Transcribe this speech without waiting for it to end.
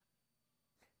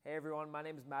Hey everyone, my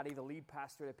name is Maddie, the lead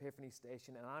pastor at Epiphany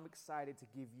Station, and I'm excited to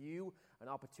give you an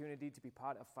opportunity to be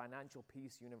part of Financial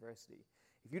Peace University.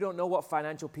 If you don't know what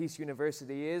Financial Peace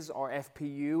University is, or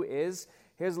FPU is,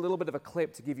 here's a little bit of a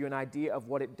clip to give you an idea of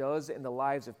what it does in the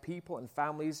lives of people and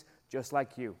families just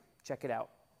like you. Check it out.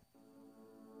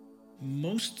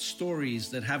 Most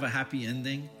stories that have a happy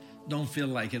ending don't feel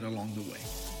like it along the way.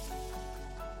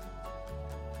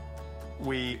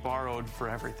 We borrowed for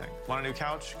everything. Want a new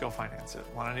couch? Go finance it.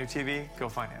 Want a new TV? Go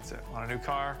finance it. Want a new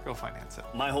car? Go finance it.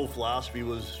 My whole philosophy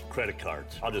was credit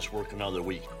cards. I'll just work another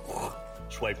week.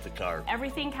 Swipe the card.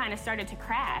 Everything kind of started to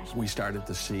crash. We started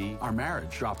to see our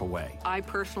marriage drop away. I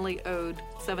personally owed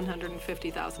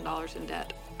 $750,000 in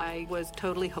debt. I was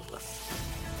totally hopeless.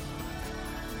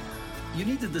 You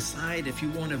need to decide if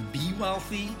you want to be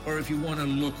wealthy or if you want to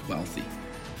look wealthy.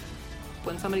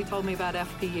 When somebody told me about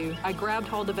FPU, I grabbed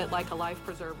hold of it like a life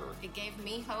preserver. It gave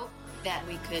me hope that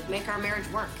we could make our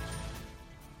marriage work.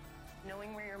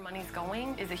 Knowing where your money's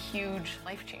going is a huge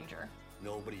life changer.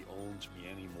 Nobody owns me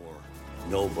anymore.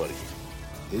 Nobody.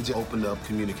 It just opened up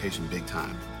communication big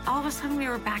time. All of a sudden we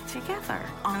were back together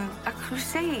on a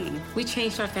crusade. We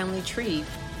changed our family tree.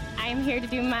 I'm here to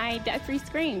do my debt-free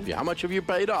scream. How much have you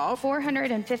paid off?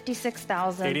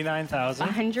 $456,000. $89,000.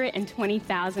 $120,000.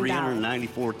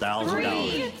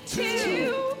 $394,000. 3,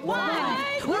 2, 1.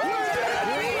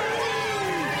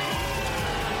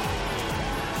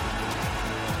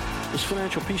 This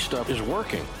financial peace stuff is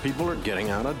working. People are getting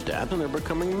out of debt and they're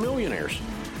becoming millionaires.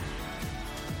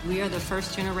 We are the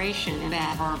first generation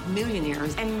that are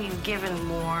millionaires. And we've given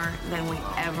more than we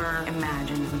ever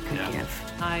imagined we could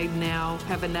give. I now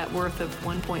have a net worth of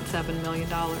 $1.7 million.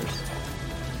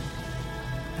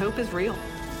 Hope is real.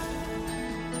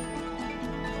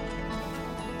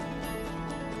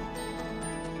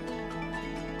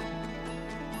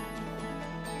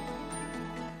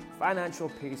 Financial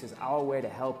Peace is our way to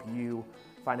help you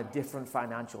find a different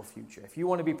financial future. If you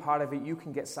want to be part of it, you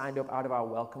can get signed up out of our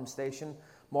welcome station.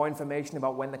 More information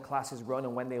about when the classes run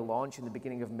and when they launch in the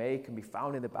beginning of May can be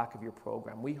found in the back of your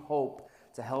program. We hope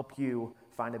to help you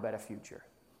find a better future.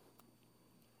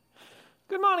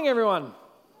 Good morning, everyone.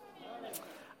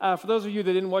 For those of you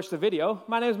that didn't watch the video,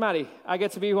 my name is Maddie. I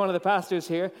get to be one of the pastors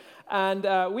here,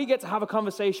 and we get to have a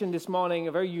conversation this morning,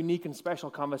 a very unique and special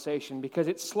conversation, because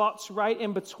it slots right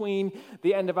in between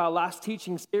the end of our last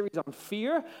teaching series on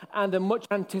fear and the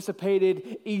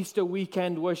much-anticipated Easter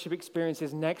weekend worship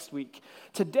experiences next week.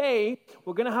 Today,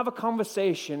 we're going to have a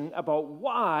conversation about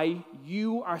why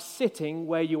you are sitting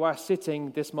where you are sitting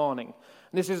this morning.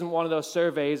 This isn't one of those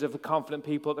surveys of the confident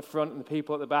people at the front and the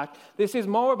people at the back. This is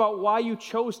more about why you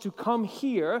chose to come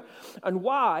here and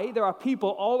why there are people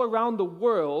all around the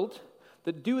world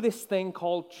that do this thing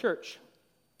called church.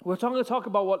 We're going to talk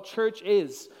about what church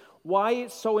is, why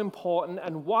it's so important,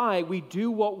 and why we do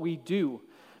what we do.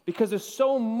 Because there's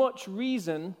so much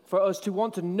reason for us to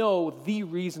want to know the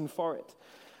reason for it.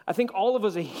 I think all of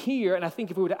us are here, and I think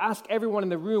if we were to ask everyone in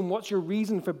the room, what's your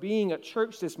reason for being at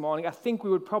church this morning, I think we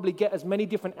would probably get as many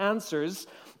different answers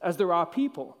as there are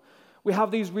people. We have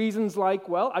these reasons like,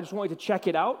 well, I just wanted to check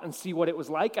it out and see what it was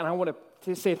like, and I want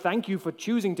to say thank you for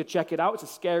choosing to check it out. It's a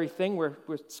scary thing. We're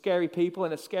scary people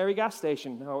in a scary gas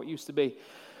station, how it used to be.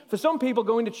 For some people,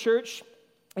 going to church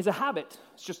is a habit.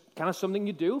 It's just kind of something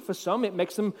you do. For some, it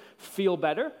makes them feel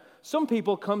better. Some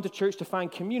people come to church to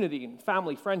find community and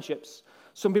family, friendships.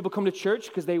 Some people come to church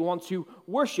because they want to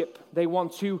worship. They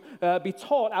want to be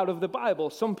taught out of the Bible.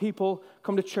 Some people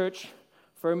come to church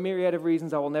for a myriad of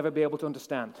reasons I will never be able to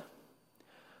understand.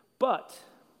 But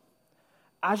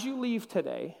as you leave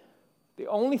today, the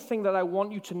only thing that I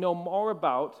want you to know more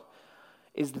about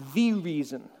is the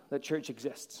reason that church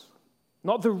exists.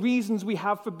 Not the reasons we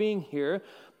have for being here,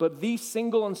 but the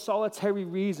single and solitary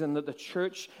reason that the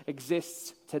church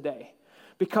exists today.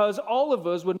 Because all of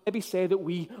us would maybe say that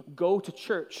we go to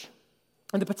church.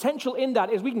 And the potential in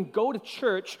that is we can go to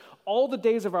church all the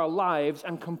days of our lives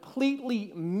and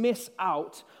completely miss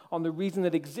out on the reason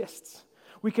it exists.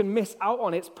 We can miss out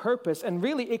on its purpose, and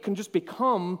really it can just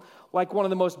become like one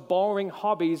of the most boring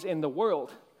hobbies in the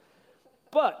world.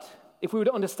 But if we were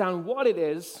to understand what it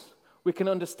is, we can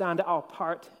understand our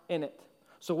part in it.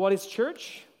 So what is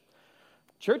church?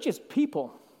 Church is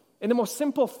people. In the most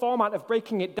simple format of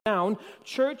breaking it down,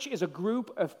 church is a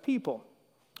group of people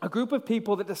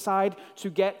that decide to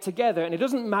get together. And it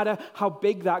doesn't matter how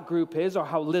big that group is or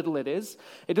how little it is.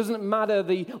 It doesn't matter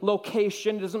the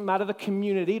location. It doesn't matter the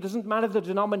community. It doesn't matter the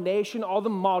denomination or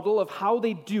the model of how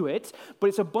they do it. But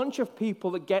it's a bunch of people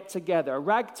that get together, a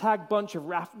ragtag bunch of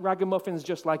ragamuffins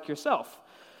just like yourself.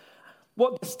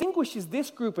 What distinguishes this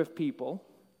group of people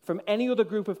from any other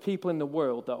group of people in the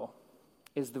world, though,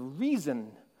 is the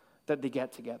reason that they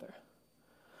get together.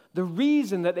 The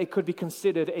reason that they could be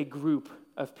considered a group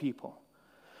of people.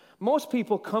 Most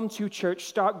people come to church,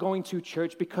 start going to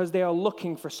church because they are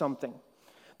looking for something.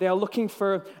 They are looking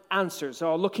for answers,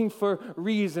 or looking for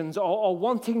reasons, or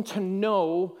wanting to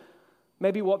know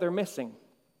maybe what they're missing.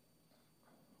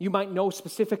 You might know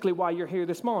specifically why you're here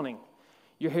this morning.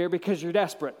 You're here because you're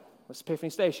desperate. It's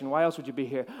Epiphany Station. Why else would you be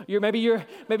here? Maybe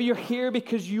you're here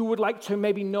because you would like to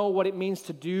maybe know what it means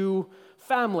to do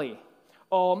family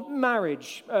or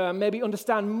marriage, maybe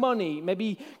understand money,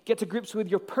 maybe get to grips with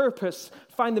your purpose,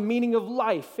 find the meaning of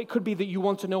life. It could be that you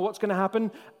want to know what's going to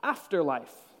happen after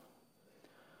life.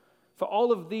 For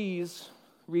all of these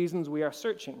reasons, we are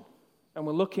searching, and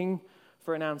we're looking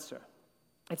for an answer.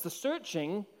 It's the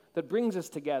searching that brings us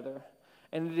together,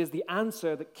 and it is the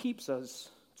answer that keeps us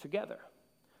together.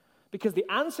 Because the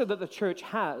answer that the church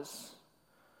has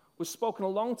was spoken a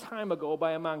long time ago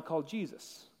by a man called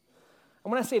Jesus.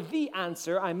 And when I say the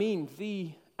answer, I mean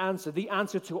the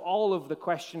answer to all of the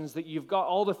questions that you've got,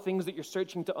 all the things that you're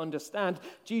searching to understand.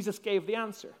 Jesus gave the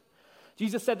answer.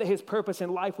 Jesus said that his purpose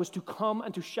in life was to come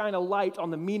and to shine a light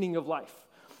on the meaning of life,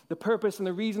 the purpose and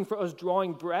the reason for us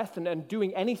drawing breath and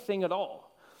doing anything at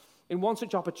all. In one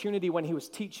such opportunity when he was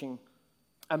teaching,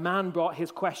 a man brought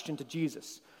his question to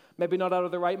Jesus. Maybe not out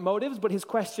of the right motives, but his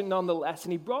question nonetheless.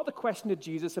 And he brought the question to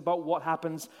Jesus about what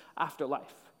happens after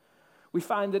life. We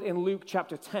find that in Luke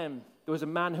chapter 10, there was a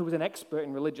man who was an expert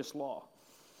in religious law.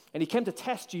 And he came to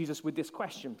test Jesus with this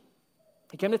question.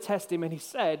 He came to test him and he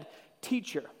said,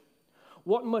 "Teacher,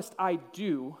 what must I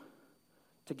do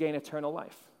to gain eternal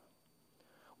life?"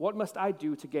 What must I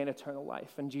do to gain eternal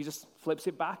life? And Jesus flips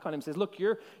it back on him and says, "Look,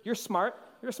 you're smart.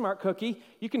 You're a smart cookie.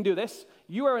 You can do this.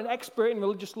 You are an expert in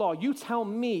religious law. You tell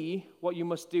me what you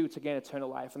must do to gain eternal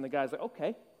life." And the guy's like,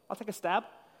 "Okay, I'll take a stab.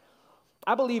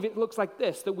 I believe it looks like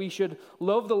this, that we should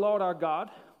love the Lord our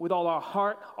God with all our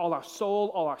heart, all our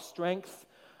soul, all our strength,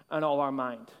 and all our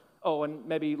mind. Oh, and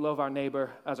maybe love our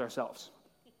neighbor as ourselves."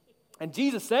 And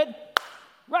Jesus said,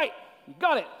 "Right, you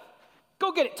got it.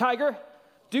 Go get it, tiger.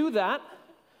 Do that,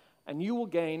 and you will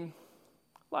gain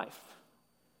life.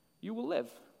 You will live."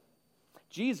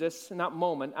 Jesus, in that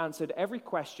moment, answered every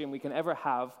question we can ever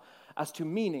have as to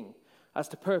meaning, as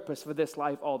to purpose for this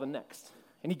life or the next.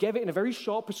 And he gave it in a very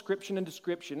short prescription and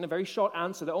description, a very short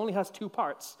answer that only has two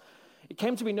parts. It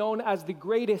came to be known as the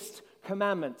greatest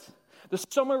commandment, the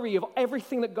summary of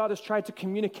everything that God has tried to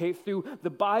communicate through the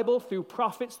Bible, through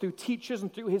prophets, through teachers,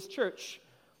 and through his church.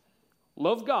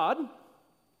 Love God,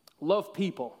 love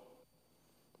people.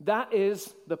 That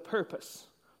is the purpose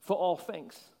for all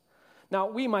things. Now,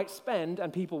 we might spend,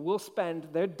 and people will spend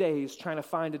their days trying to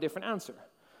find a different answer.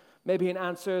 Maybe an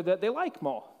answer that they like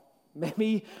more.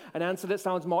 Maybe an answer that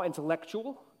sounds more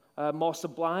intellectual, more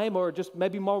sublime, or just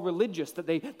maybe more religious, that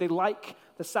they like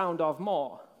the sound of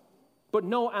more. But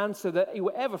no answer that you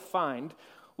will ever find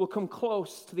will come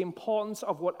close to the importance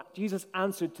of what Jesus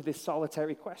answered to this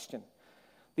solitary question.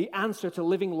 The answer to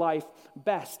living life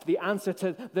best, the answer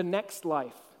to the next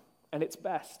life and its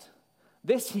best.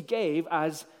 This he gave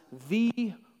as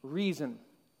the reason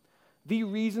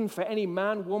for any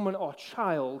man, woman, or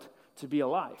child to be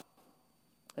alive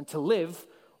and to live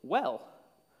well,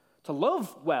 to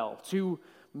love well, to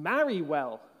marry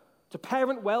well, to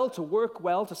parent well, to work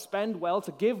well, to spend well,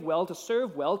 to give well, to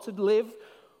serve well, to live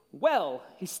well.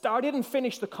 He started and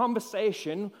finished the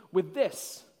conversation with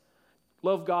this: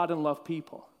 love God and love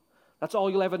people. That's all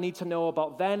you'll ever need to know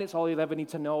about then. It's all you'll ever need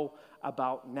to know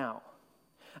about now.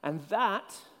 And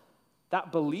that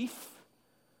belief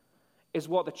is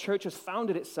what the church has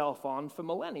founded itself on for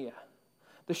millennia.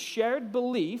 The shared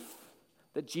belief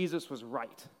that Jesus was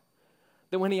right.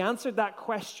 That when he answered that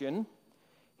question,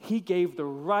 he gave the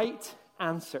right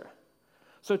answer.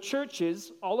 So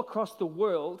churches all across the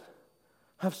world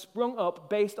have sprung up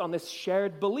based on this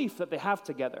shared belief that they have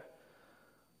together.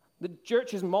 The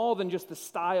church is more than just the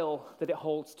style that it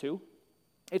holds to.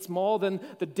 It's more than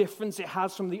the difference it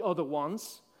has from the other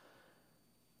ones.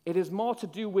 It is more to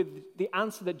do with the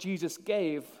answer that Jesus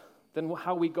gave than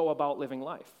how we go about living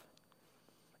life.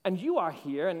 And you are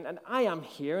here, and I am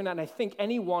here, and I think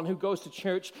anyone who goes to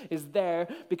church is there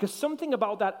because something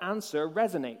about that answer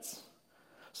resonates.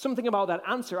 Something about that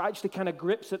answer actually kind of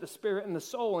grips at the spirit and the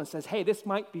soul and says, hey, this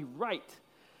might be right.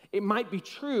 It might be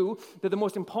true that the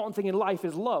most important thing in life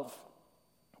is love.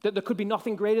 That there could be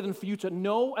nothing greater than for you to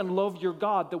know and love your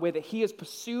God the way that he has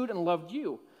pursued and loved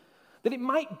you. That it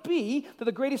might be that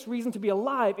the greatest reason to be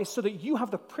alive is so that you have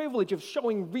the privilege of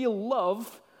showing real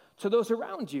love to those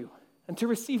around you and to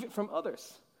receive it from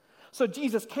others. So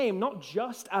Jesus came not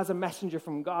just as a messenger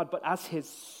from God, but as his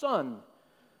son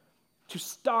to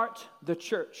start the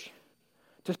church,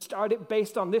 to start it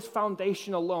based on this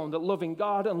foundation alone, that loving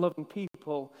God and loving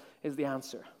people is the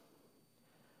answer.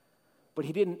 But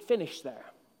he didn't finish there.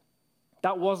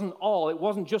 That wasn't all. It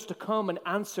wasn't just to come and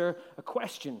answer a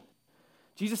question.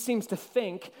 Jesus seems to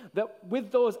think that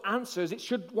with those answers, it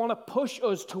should want to push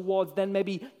us towards then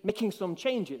maybe making some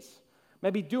changes,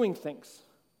 maybe doing things.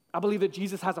 I believe that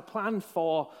Jesus has a plan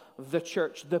for the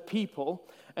church, the people,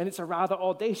 and it's a rather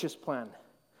audacious plan.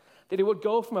 That it would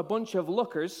go from a bunch of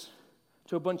lookers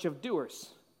to a bunch of doers.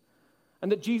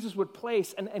 And that Jesus would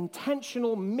place an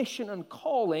intentional mission and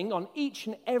calling on each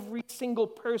and every single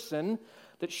person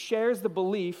that shares the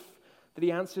belief that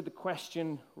he answered the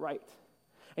question right.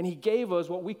 And he gave us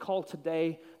what we call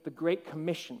today the Great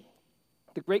Commission.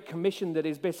 The Great Commission that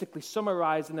is basically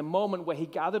summarized in the moment where he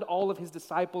gathered all of his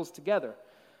disciples together.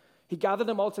 He gathered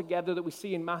them all together that we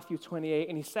see in Matthew 28,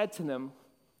 and he said to them,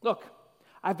 look,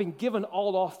 I've been given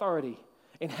all authority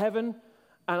in heaven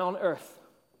and on earth.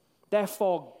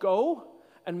 Therefore, go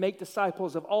and make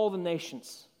disciples of all the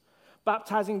nations,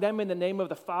 baptizing them in the name of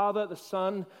the Father, the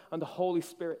Son, and the Holy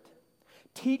Spirit.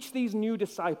 Teach these new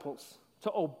disciples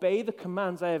to obey the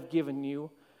commands I have given you,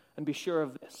 and be sure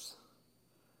of this: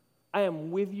 I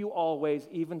am with you always,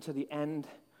 even to the end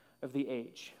of the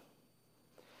age.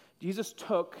 Jesus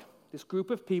took this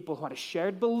group of people who had a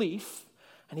shared belief,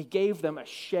 and he gave them a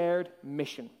shared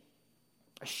mission.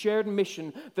 A shared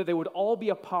mission that they would all be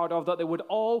a part of, that they would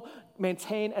all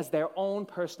maintain as their own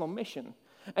personal mission.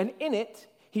 And in it,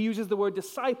 he uses the word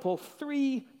disciple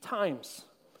 3 times.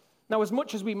 Now, as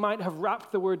much as we might have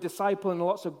wrapped the word disciple in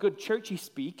lots of good churchy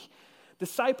speak,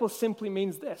 disciple simply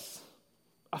means this: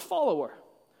 a follower.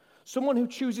 Someone who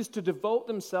chooses to devote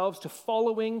themselves to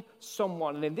following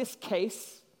someone, and in this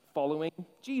case, following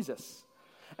Jesus.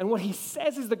 And what he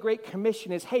says is the Great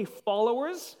Commission is, hey,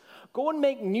 followers, go and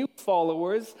make new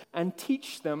followers and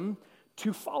teach them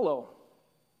to follow.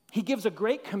 He gives a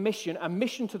Great Commission, a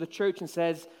mission to the church, and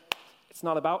says, it's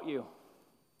not about you.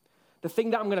 The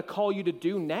thing that I'm going to call you to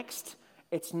do next,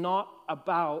 it's not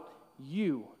about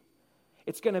you.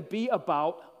 It's going to be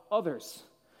about others.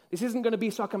 This isn't going to be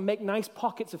so I can make nice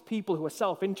pockets of people who are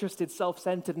self-interested,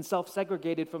 self-centered, and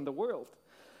self-segregated from the world.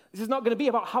 This is not going to be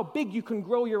about how big you can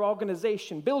grow your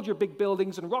organization, build your big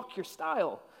buildings, and rock your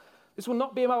style. This will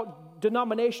not be about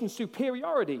denomination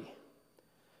superiority.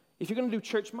 If you're going to do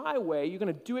church my way, you're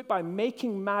going to do it by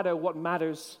making matter what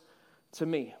matters to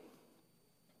me.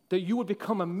 That you would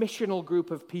become a missional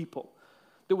group of people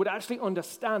that would actually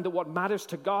understand that what matters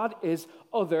to God is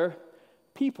other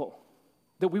people.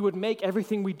 That we would make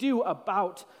everything we do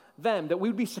about them. That we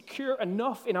would be secure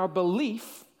enough in our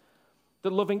belief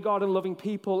that loving God and loving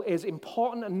people is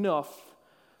important enough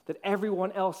that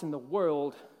everyone else in the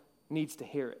world needs to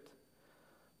hear it.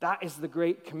 That is the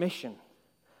Great Commission.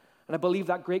 And I believe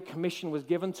that Great Commission was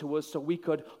given to us so we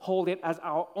could hold it as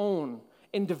our own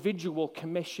individual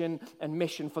commission and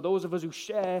mission for those of us who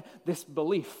share this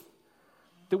belief.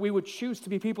 That we would choose to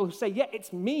be people who say, yeah,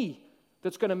 it's me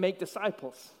that's going to make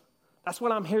disciples. That's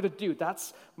what I'm here to do.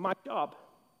 That's my job.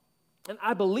 And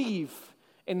I believe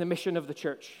in the mission of the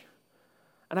church.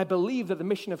 And I believe that the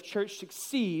mission of church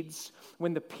succeeds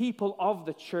when the people of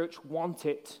the church want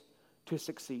it to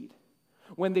succeed.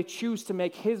 When they choose to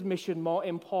make his mission more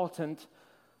important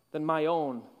than my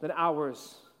own, than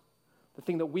ours, the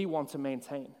thing that we want to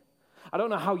maintain. I don't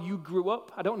know how you grew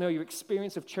up. I don't know your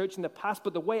experience of church in the past,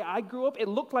 but the way I grew up, it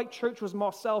looked like church was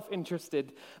more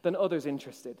self-interested than others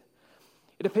interested.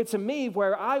 It appeared to me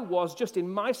where I was just in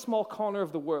my small corner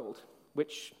of the world,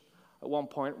 which at one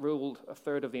point ruled a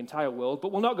third of the entire world,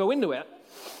 but we'll not go into it.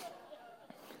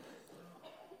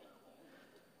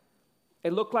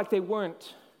 It looked like they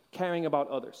weren't caring about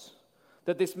others.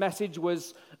 That this message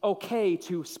was okay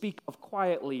to speak of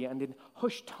quietly and in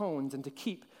hushed tones and to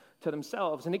keep to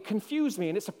themselves. And it confused me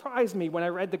and it surprised me when I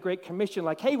read the Great Commission,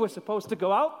 like, hey, we're supposed to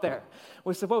go out there.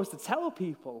 We're supposed to tell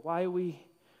people. Why are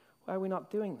we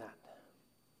not doing that?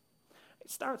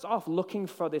 It starts off looking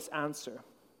for this answer.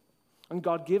 And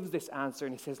God gives this answer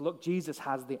and he says, look, Jesus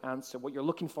has the answer. What you're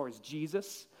looking for is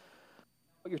Jesus.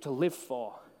 What you're to live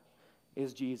for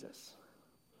is Jesus.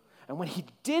 And when he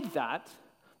did that,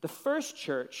 the first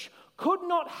church could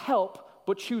not help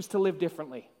but choose to live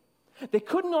differently. They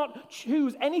could not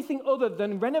choose anything other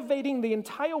than renovating the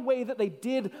entire way that they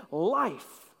did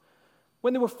life.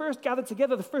 When they were first gathered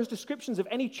together, the first descriptions of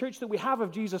any church that we have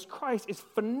of Jesus Christ is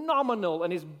phenomenal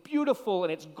and is beautiful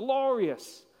and it's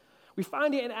glorious. We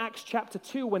find it in Acts chapter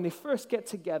 2 when they first get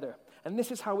together, and this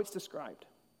is how it's described.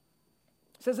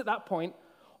 It says at that point,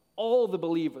 all the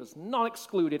believers, not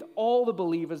excluded, all the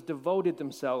believers devoted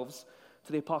themselves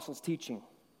to the apostles' teaching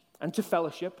and to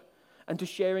fellowship and to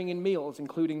sharing in meals,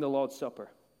 including the Lord's Supper,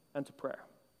 and to prayer.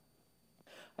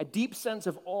 A deep sense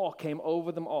of awe came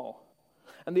over them all,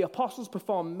 and the apostles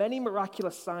performed many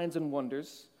miraculous signs and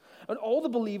wonders, and all the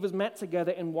believers met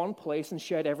together in one place and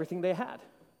shared everything they had.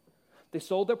 They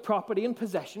sold their property and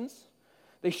possessions.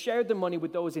 They shared the money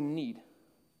with those in need.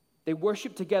 They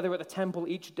worshiped together at the temple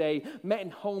each day, met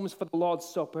in homes for the Lord's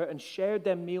Supper, and shared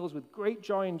their meals with great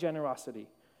joy and generosity,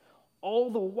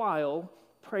 all the while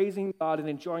praising God and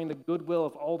enjoying the goodwill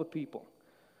of all the people.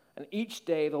 And each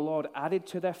day the Lord added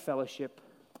to their fellowship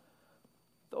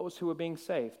those who were being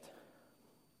saved.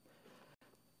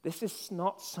 This is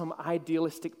not some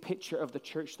idealistic picture of the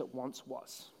church that once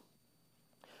was.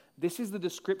 This is the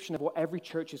description of what every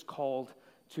church is called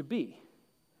to be.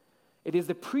 It is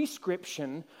the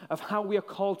prescription of how we are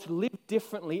called to live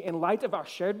differently in light of our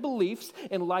shared beliefs,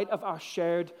 in light of our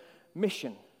shared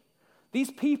mission.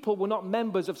 These people were not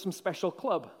members of some special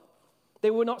club.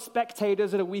 They were not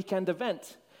spectators at a weekend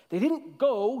event. They didn't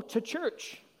go to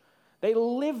church. They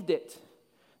lived it.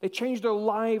 They changed their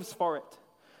lives for it.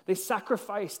 They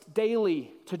sacrificed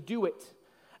daily to do it.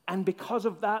 And because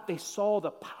of that, they saw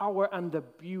the power and the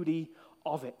beauty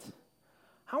of it.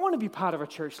 I want to be part of a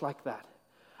church like that.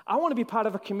 I want to be part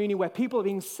of a community where people are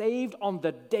being saved on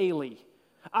the daily.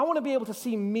 I want to be able to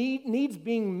see needs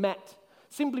being met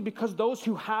simply because those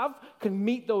who have can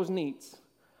meet those needs.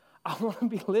 I want to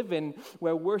be living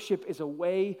where worship is a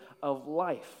way of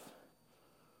life,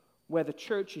 where the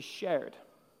church is shared.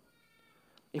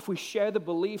 If we share the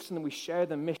beliefs and we share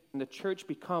the mission, the church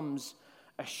becomes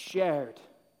a shared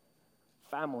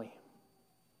family.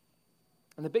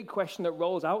 And the big question that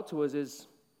rolls out to us is,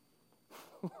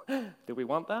 do we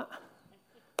want that?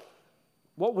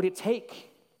 What would it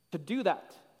take to do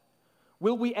that?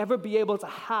 Will we ever be able to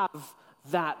have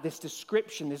that, this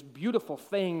description, this beautiful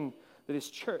thing that is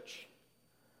church?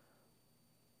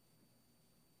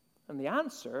 And the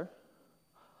answer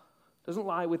doesn't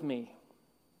lie with me.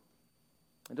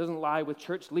 It doesn't lie with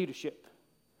church leadership.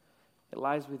 It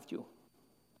lies with you.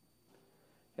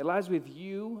 It lies with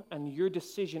you and your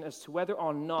decision as to whether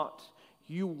or not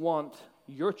you want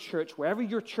your church, wherever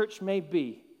your church may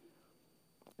be,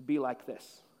 to be like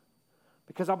this.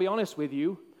 Because I'll be honest with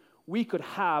you, we could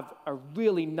have a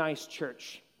really nice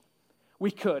church.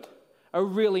 We could. A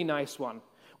really nice one.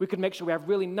 We could make sure we have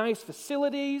really nice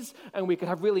facilities, and we could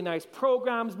have really nice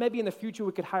programs. Maybe in the future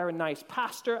we could hire a nice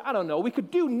pastor. I don't know. We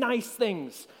could do nice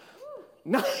things.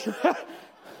 I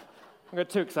got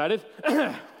too excited.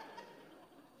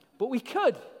 But we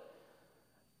could.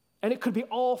 And it could be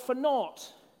all for naught.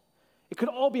 It could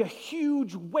all be a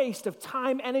huge waste of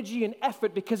time, energy, and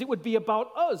effort because it would be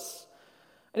about us.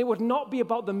 And it would not be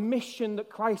about the mission that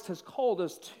Christ has called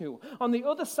us to. On the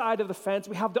other side of the fence,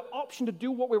 we have the option to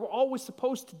do what we were always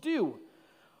supposed to do.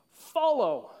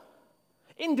 Follow.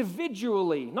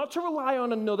 Individually. Not to rely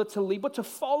on another to lead, but to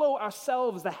follow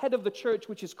ourselves, the head of the church,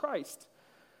 which is Christ.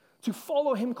 To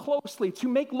follow him closely. To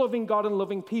make loving God and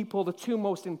loving people the two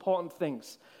most important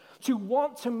things. To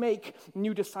want to make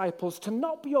new disciples. To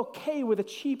not be okay with a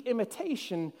cheap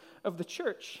imitation of the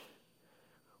church.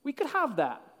 We could have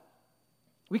that.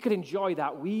 We could enjoy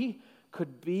that. We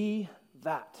could be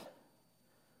that.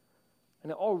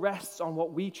 And it all rests on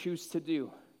what we choose to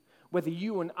do. Whether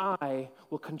you and I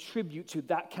will contribute to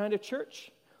that kind of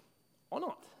church or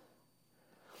not.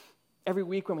 Every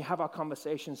week when we have our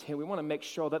conversations here, we want to make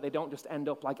sure that they don't just end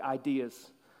up like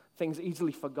ideas, things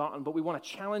easily forgotten, but we want to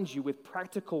challenge you with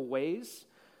practical ways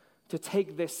to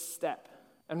take this step.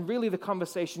 And really the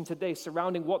conversation today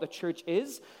surrounding what the church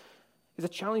is a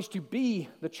challenge to be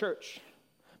the church.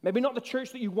 Maybe not the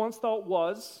church that you once thought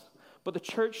was, but the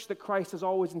church that Christ has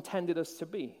always intended us to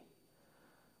be.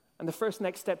 And the first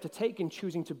next step to take in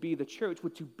choosing to be the church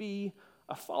would to be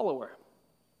a follower.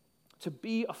 To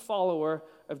be a follower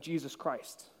of Jesus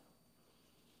Christ.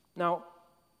 Now,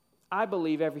 I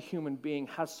believe every human being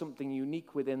has something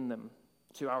unique within them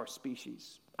to our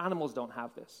species. Animals don't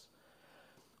have this.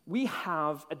 We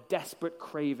have a desperate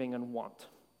craving and want.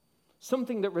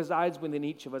 Something that resides within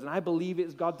each of us, and I believe it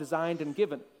is God designed and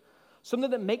given.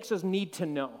 Something that makes us need to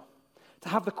know, to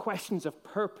have the questions of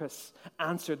purpose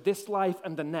answered this life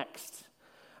and the next.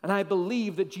 And I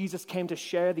believe that Jesus came to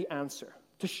share the answer,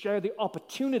 to share the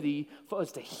opportunity for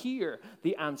us to hear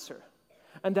the answer.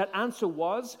 And that answer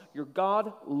was, your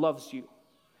God loves you.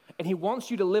 And he wants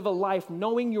you to live a life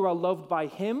knowing you are loved by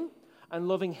him and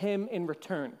loving him in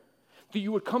return. That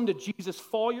you would come to Jesus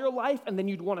for your life, and then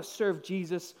you'd want to serve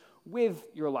Jesus with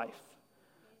your life.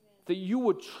 That you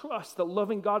would trust that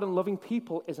loving God and loving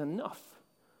people is enough.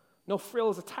 No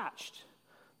frills attached.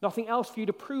 Nothing else for you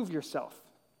to prove yourself.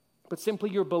 But simply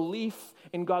your belief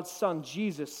in God's Son,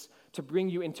 Jesus, to bring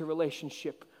you into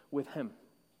relationship with him.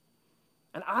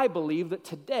 And I believe that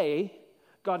today,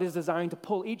 God is designed to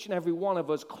pull each and every one of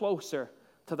us closer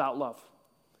to that love,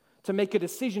 to make a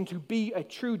decision to be a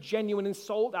true, genuine, and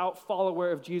sold-out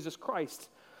follower of Jesus Christ.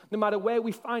 No matter where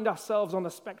we find ourselves on the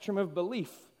spectrum of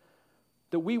belief,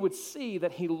 that we would see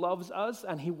that he loves us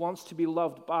and he wants to be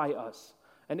loved by us.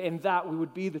 And in that, we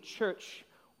would be the church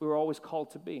we were always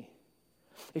called to be.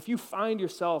 If you find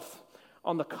yourself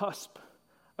on the cusp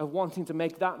of wanting to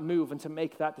make that move and to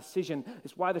make that decision,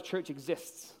 it's why the church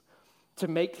exists, to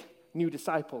make new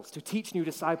disciples, to teach new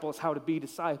disciples how to be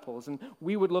disciples. And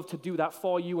we would love to do that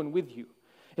for you and with you.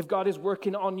 If God is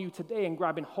working on you today and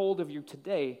grabbing hold of you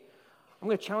today, I'm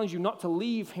going to challenge you not to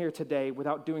leave here today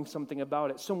without doing something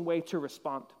about it, some way to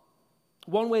respond.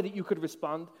 One way that you could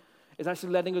respond is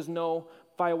actually letting us know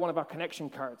via one of our connection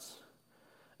cards.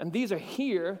 And these are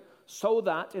here so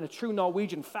that in a true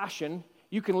Norwegian fashion,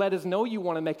 you can let us know you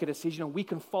want to make a decision and we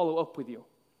can follow up with you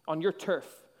on your turf.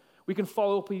 We can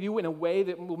follow up with you in a way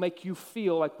that will make you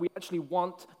feel like we actually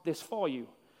want this for you.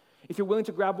 If you're willing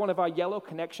to grab one of our yellow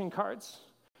connection cards,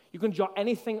 you can jot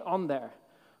anything on there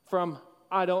from,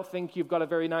 I don't think you've got a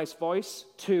very nice voice,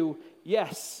 to,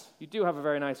 yes, you do have a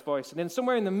very nice voice. And then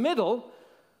somewhere in the middle,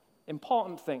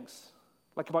 important things,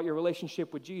 like about your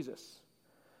relationship with Jesus.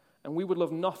 And we would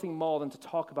love nothing more than to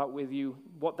talk about with you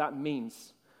what that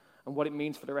means and what it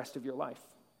means for the rest of your life.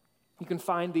 You can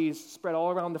find these spread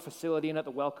all around the facility and at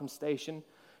the welcome station.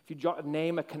 If you jot a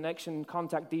name, a connection,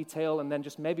 contact detail, and then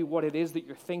just maybe what it is that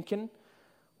you're thinking,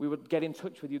 we would get in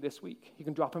touch with you this week. You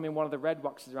can drop them in one of the red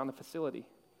boxes around the facility.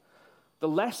 The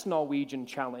less Norwegian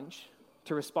challenge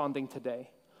to responding today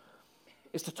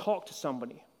is to talk to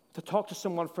somebody, to talk to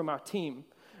someone from our team.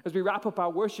 As we wrap up our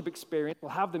worship experience,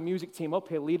 we'll have the music team up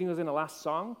here leading us in the last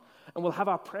song, and we'll have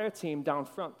our prayer team down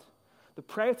front. The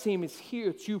prayer team is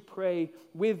here to pray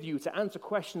with you, to answer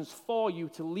questions for you,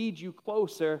 to lead you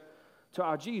closer to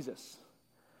our Jesus.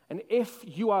 And if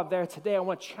you are there today, I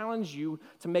want to challenge you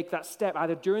to make that step,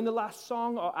 either during the last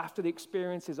song or after the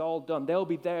experience is all done. They'll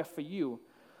be there for you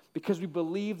because we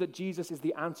believe that Jesus is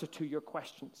the answer to your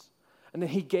questions and that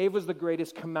he gave us the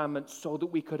greatest commandment so that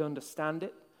we could understand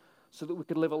it, so that we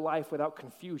could live a life without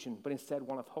confusion, but instead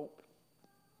one of hope.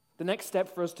 The next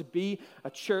step for us to be a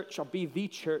church or be the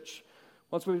church,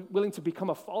 once we're willing to become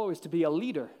a follower, is to be a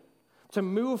leader, to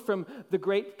move from the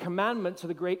great commandment to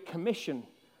the great commission,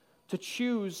 to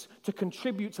choose to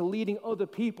contribute to leading other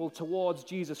people towards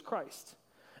Jesus Christ.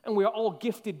 And we are all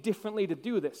gifted differently to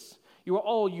do this. You are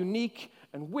all unique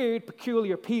and weird,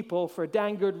 peculiar people for a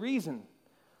dang good reason.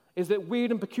 Is that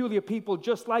weird and peculiar people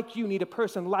just like you need a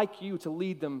person like you to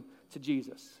lead them to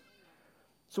Jesus.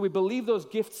 So we believe those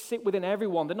gifts sit within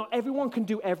everyone, that not everyone can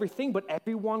do everything, but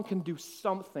everyone can do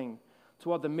something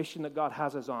toward the mission that God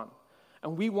has us on.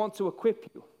 And we want to equip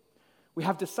you. We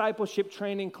have discipleship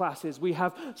training classes. We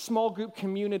have small group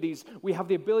communities. We have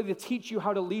the ability to teach you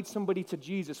how to lead somebody to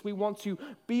Jesus. We want to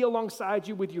be alongside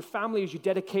you with your family as you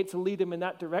dedicate to lead them in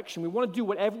that direction. We want to do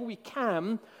whatever we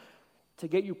can to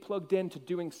get you plugged into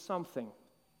doing something.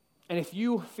 And if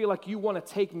you feel like you want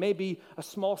to take maybe a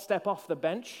small step off the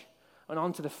bench and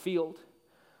onto the field,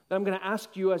 then I'm going to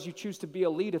ask you, as you choose to be a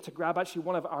leader, to grab actually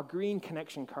one of our green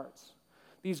connection cards.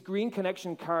 These green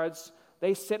connection cards,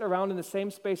 they sit around in the same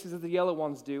spaces as the yellow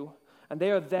ones do, and they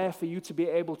are there for you to be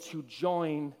able to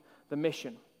join the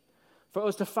mission. For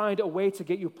us to find a way to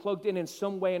get you plugged in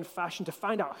some way and fashion, to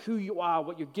find out who you are,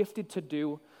 what you're gifted to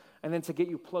do, and then to get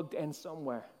you plugged in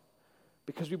somewhere.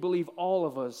 Because we believe all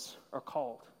of us are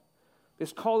called.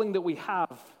 This calling that we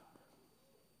have,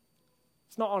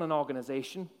 it's not on an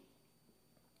organization.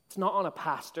 It's not on a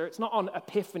pastor. It's not on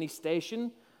Epiphany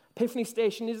Station. Epiphany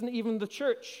Station isn't even the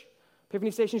church.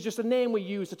 Epiphany Station is just a name we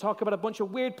use to talk about a bunch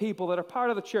of weird people that are part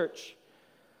of the church.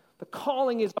 The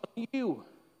calling is on you.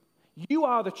 You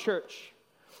are the church.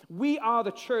 We are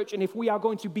the church, and if we are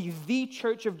going to be the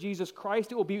church of Jesus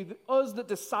Christ, it will be us that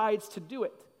decides to do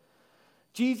it.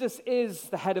 Jesus is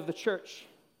the head of the church.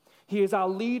 He is our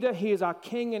leader, he is our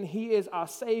king, and he is our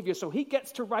savior. So he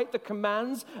gets to write the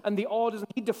commands and the orders, and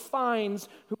he defines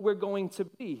who we're going to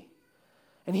be.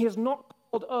 And he has not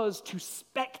called us to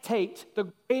spectate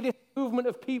the greatest movement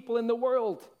of people in the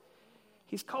world.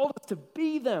 He's called us to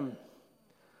be them.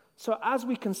 So as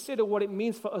we consider what it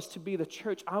means for us to be the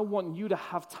church, I want you to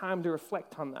have time to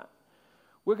reflect on that.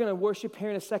 We're going to worship here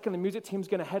in a second. The music team's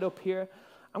going to head up here.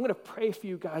 I'm going to pray for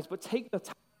you guys, but take the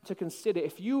time to consider.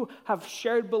 If you have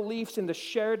shared beliefs in the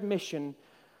shared mission,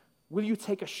 will you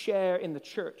take a share in the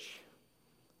church?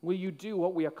 Will you do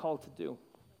what we are called to do?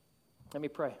 Let me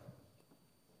pray.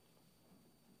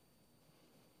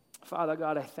 Father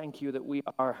God, I thank you that we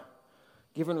are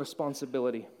given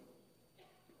responsibility,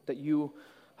 that you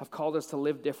have called us to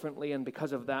live differently, and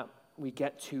because of that, we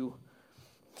get to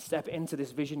step into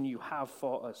this vision you have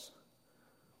for us,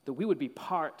 that we would be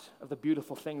part of the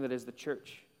beautiful thing that is the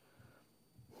church,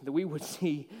 that we would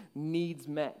see needs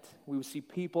met, we would see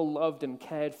people loved and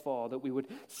cared for, that we would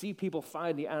see people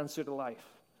find the answer to life.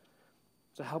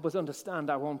 So help us understand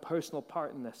our own personal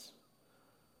part in this.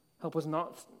 Help us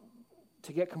not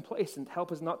to get complacent.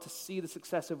 Help us not to see the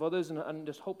success of others and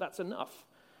just hope that's enough.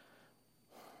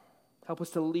 Help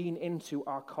us to lean into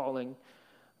our calling,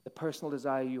 the personal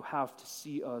desire you have to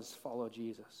see us follow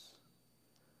Jesus.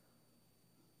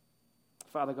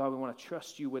 Father God, we want to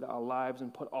trust you with our lives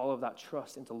and put all of that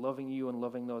trust into loving you and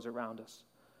loving those around us.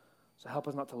 So help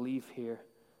us not to leave here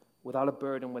without a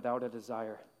burden, without a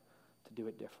desire to do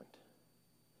it different.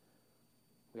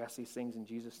 We ask these things in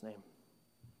Jesus' name.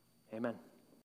 Amen.